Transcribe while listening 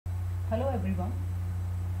Hello everyone.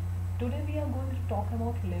 Today we are going to talk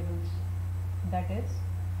about labels. That is,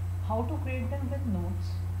 how to create them with nodes,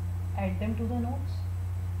 add them to the nodes,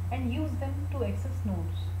 and use them to access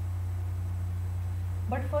nodes.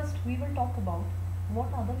 But first we will talk about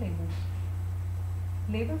what are the labels.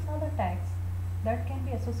 Labels are the tags that can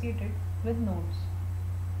be associated with nodes.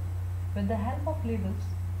 With the help of labels,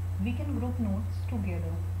 we can group nodes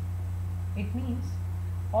together. It means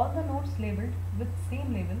all the nodes labeled with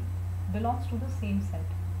same label belongs to the same set.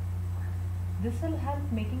 This will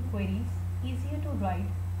help making queries easier to write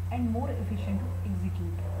and more efficient to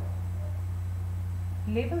execute.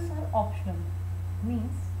 Labels are optional,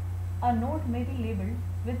 means a node may be labeled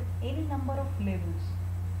with any number of labels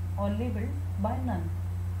or labeled by none.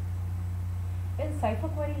 In cipher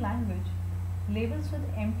query language, labels with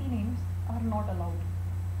empty names are not allowed.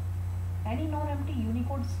 Any non-empty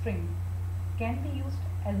Unicode string can be used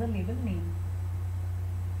as a label name.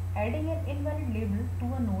 Adding an invalid label to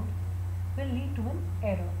a node will lead to an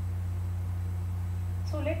error.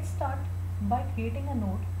 So let's start by creating a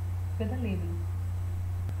node with a label.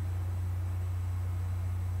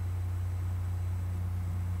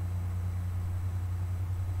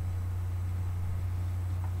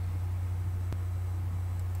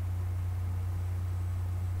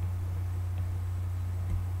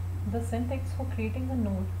 The syntax for creating a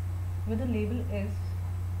node with a label is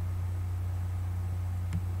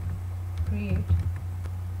create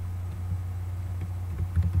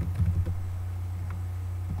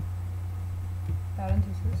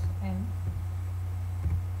parenthesis n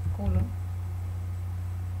colon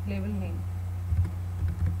label name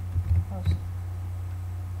person.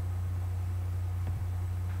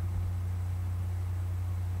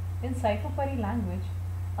 In cipher query language,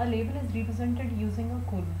 a label is represented using a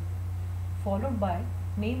colon followed by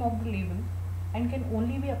name of the label and can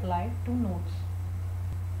only be applied to nodes.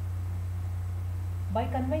 By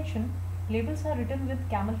convention, labels are written with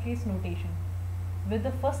camel case notation with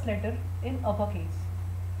the first letter in uppercase.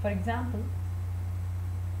 For example,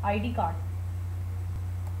 ID card.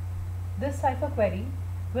 This cipher query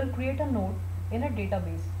will create a node in a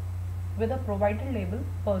database with a provided label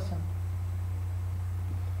person.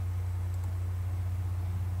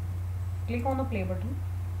 Click on the play button.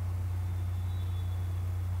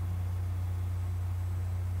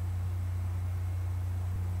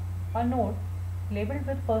 A node labeled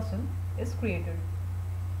with person is created.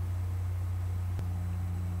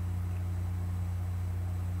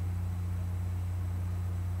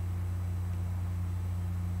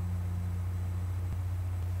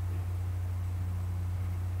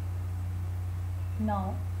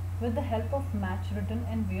 Now, with the help of match return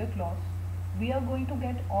and where clause, we are going to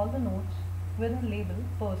get all the nodes with a label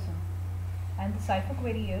person, and the cipher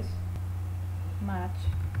query is match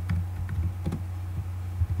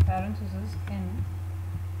parenthesis in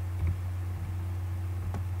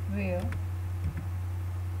where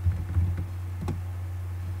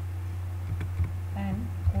and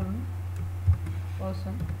colon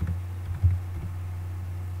person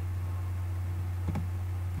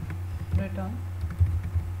return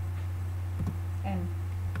n.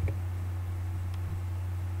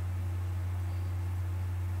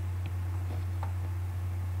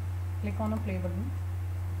 Click on a play button.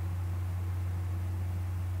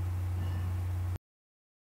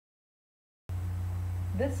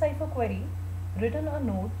 This cipher query written a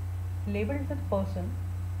node labeled with person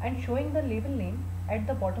and showing the label name at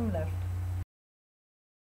the bottom left.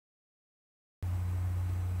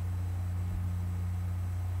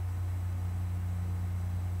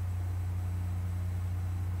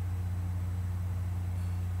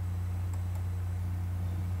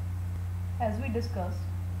 As we discussed,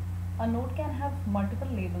 a node can have multiple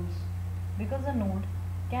labels because a node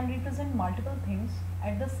can represent multiple things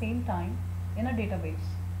at the same time in a database.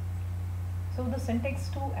 So the syntax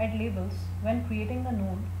to add labels when creating a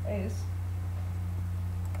node is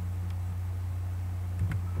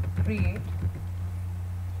create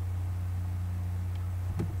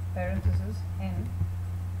parenthesis n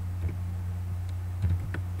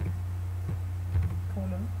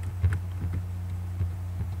colon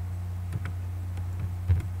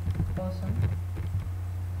person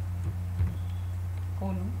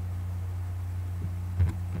colon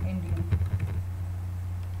Indian.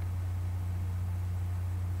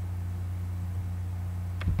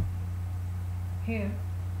 Here,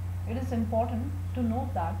 it is important to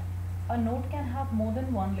note that a node can have more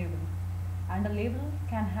than one label and a label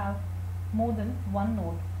can have more than one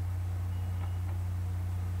node.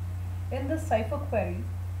 In this cipher query,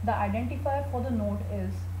 the identifier for the node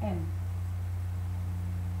is n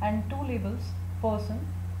and two labels person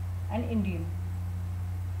and Indian.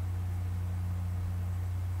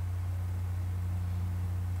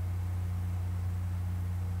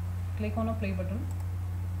 Click on a play button.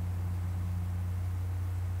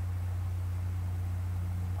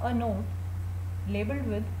 A node labeled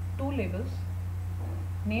with two labels,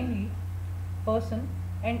 namely person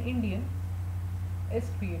and Indian, is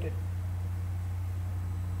created.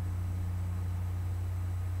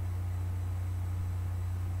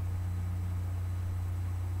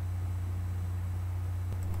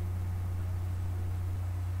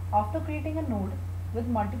 After creating a node with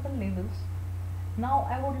multiple labels, now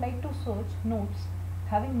I would like to search nodes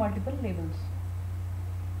having multiple labels.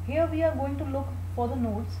 Here we are going to look for the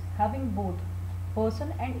nodes having both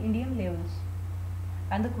person and Indian labels,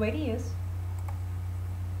 and the query is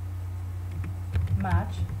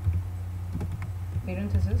match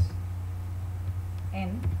parenthesis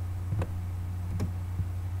n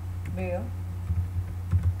where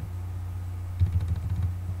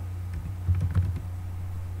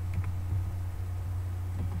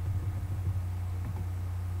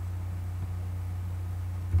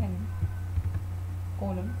n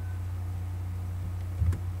colon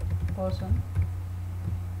person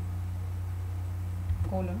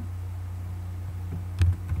colon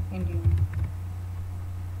Indian.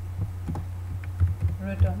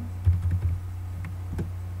 Return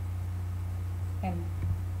n.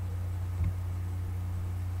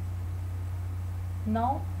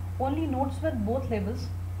 Now only nodes with both labels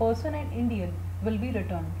person and Indian will be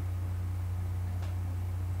returned.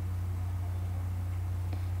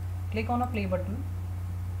 Click on a play button.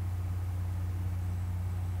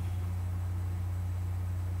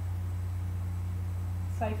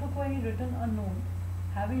 Cipher query return a node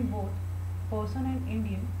having both person and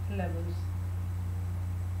Indian labels.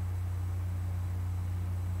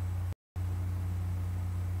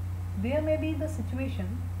 There may be the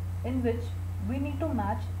situation in which we need to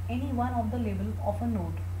match any one of the label of a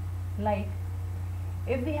node. Like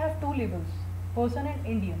if we have two labels, person and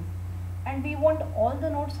Indian, and we want all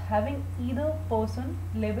the nodes having either person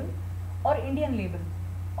label or Indian label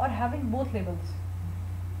or having both labels.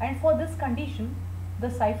 And for this condition, the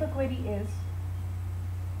cipher query is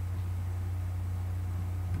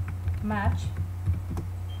match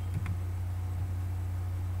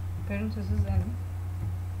parenthesis n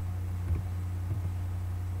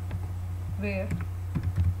where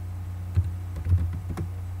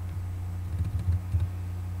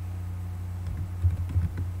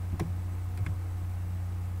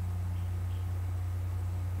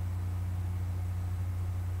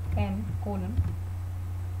n colon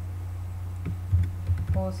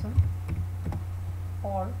person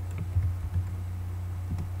or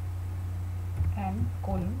n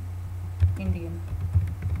colon Indian.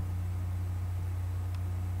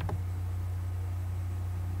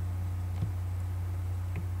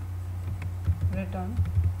 Return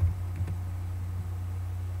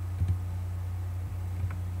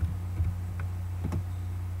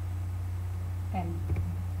n.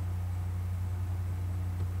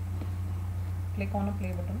 Click on a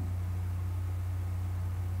play button.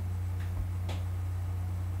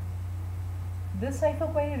 This cipher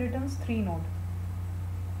query returns three nodes.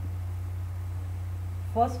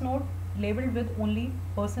 First node labeled with only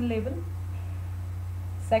person label.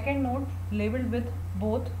 Second node labeled with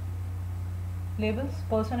both labels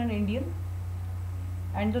person and Indian.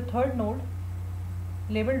 And the third node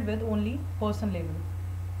labeled with only person label.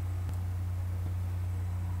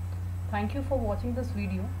 Thank you for watching this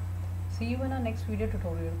video. See you in our next video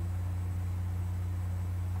tutorial.